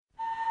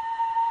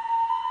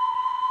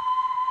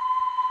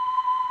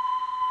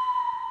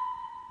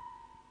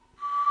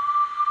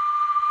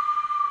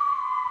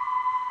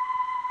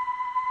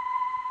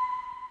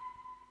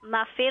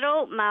Ma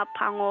Whero, ma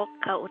Pango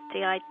ka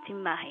uti ai te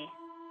mahi.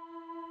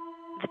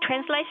 The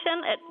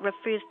translation, it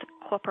refers to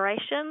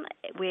cooperation,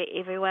 where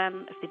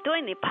everyone, if they're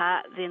doing their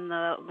part, then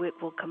the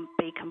work will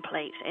be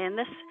complete. And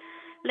this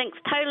links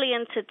totally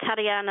into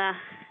tariana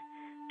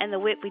and the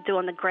work we do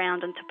on the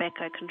ground in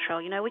tobacco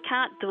control. You know, we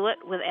can't do it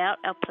without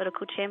our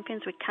political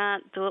champions. We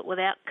can't do it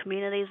without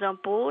communities on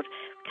board.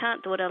 We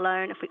can't do it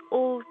alone. If we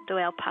all do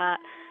our part,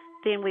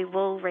 then we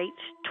will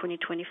reach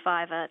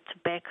 2025 a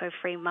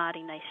tobacco-free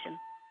Māori nation.